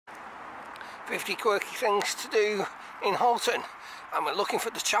50 quirky things to do in Halton, and we're looking for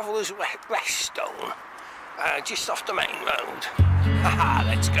the Travellers' Rest Stone, just off the main road. Haha,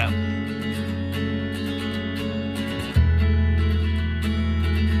 let's go.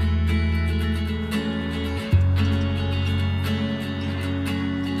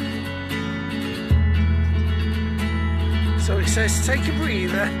 So it says take a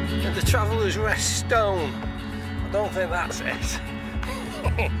breather at the Travellers' Rest Stone. I don't think that's it.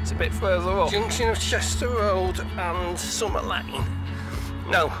 It's a bit further up. Junction of Chester Road and Summer Lane.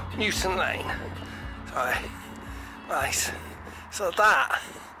 No, Newton Lane. Sorry. Right. So that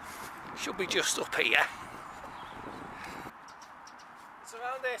should be just up here. It's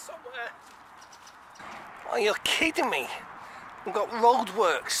around here somewhere. Oh, you're kidding me. We've got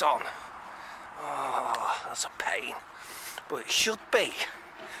roadworks on. Oh, that's a pain. But it should be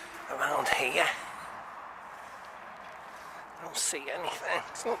around here. I don't see anything.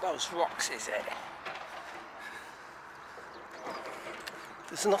 It's not those rocks, is it?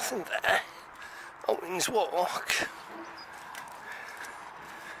 There's nothing there. Owens Walk.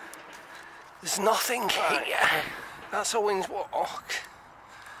 There's nothing here. That's Owens Walk.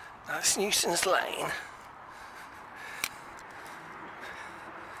 That's Newton's Lane.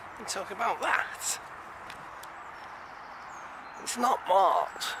 And talk about that. It's not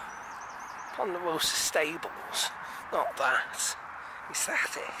marked. Ponderosa Stables. Not that. Is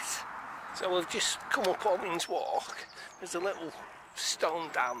that it? So we've just come up Owens Walk. There's a little stone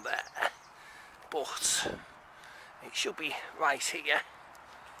down there, but it should be right here.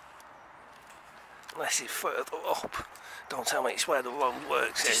 Unless it's further up. Don't tell me it's where the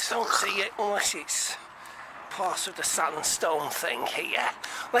roadworks is. Don't see it unless it's part of the sandstone thing here.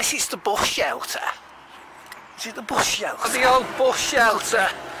 Unless it's the bus shelter. Is it the bus shelter? The old bus shelter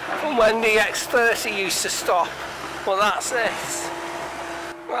from when the X30 used to stop. Well, that's it.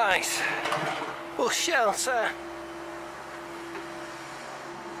 Right. Bus shelter.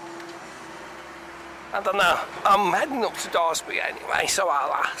 I don't know. I'm heading up to DARESBURY anyway, so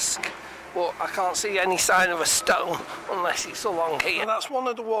I'll ask. But I can't see any sign of a stone unless it's along here. And that's one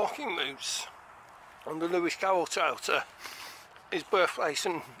of the walking routes on the Lewis Carroll Trail to his birthplace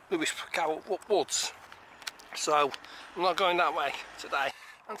in Lewis Carroll Woods. So I'm not going that way today.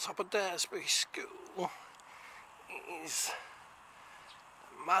 On top of DARESBURY School is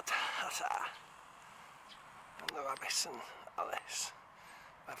Mad Hatter and the Rabbits and Alice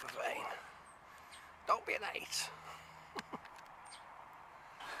Weather Vane. Don't be an 8.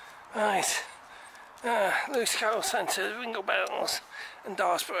 Right, Lewis Carroll Centre, Ringle Bells and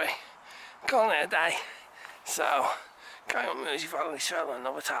DARESBURY. Calling it a day. So, carry on Mersey Valley Trail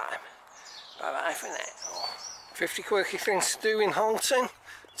another time. Bye bye for now. 50 quirky things to do in Halton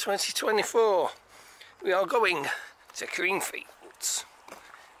 2024. We are going to Creamfields.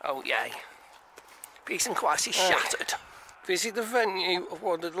 Oh yay. Peace and quiet is shattered. Visit the venue of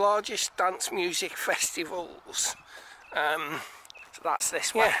one of the largest dance music festivals. So that's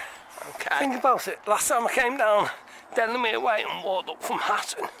this way. Yeah. Okay. Think about it. Last time I came down Delamere Way and walked up from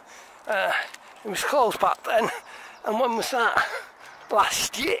Halton, it was closed back then. And when was that?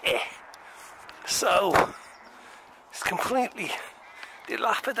 Last year. So it's completely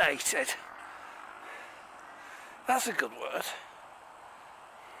dilapidated. That's a good word.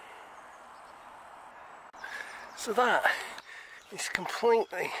 So that is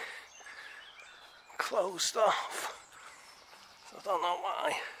completely closed off. So I don't know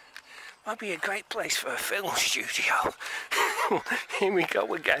why. Might be a great place for a film studio. Here we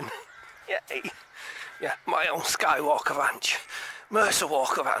go again. Yay. Yeah, my own Skywalker Ranch. Mercer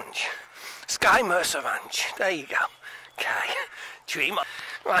Walker Ranch. Sky Mercer Ranch. There you go. Okay. Dream on.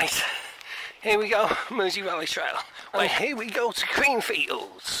 Right. Here we go. Mersey Valley Trail. And here we go to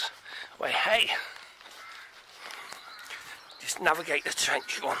Creamfields. Wait, hey. Just navigate the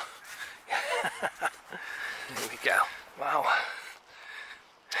trench one. Here we go. Wow.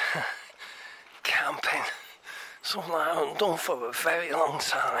 Camping. Something I haven't done for a very long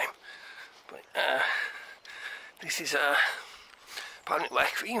time. But this is apparently where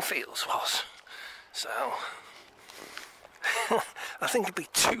Creamfields was. So I think it'd be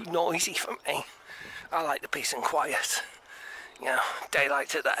too noisy for me. I like the peace and quiet. You know, daylight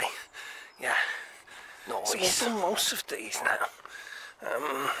today. Yeah. Noise. So we've done most of these now.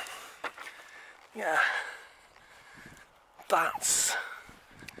 Yeah. That's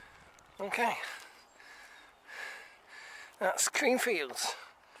okay. That's Creamfields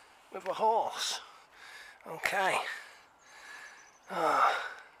with a horse. Okay.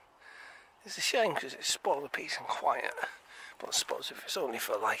 It's a shame because it's spoiled the peace and quiet. But I suppose if it's only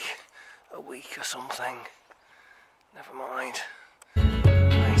for like a week or something, never mind.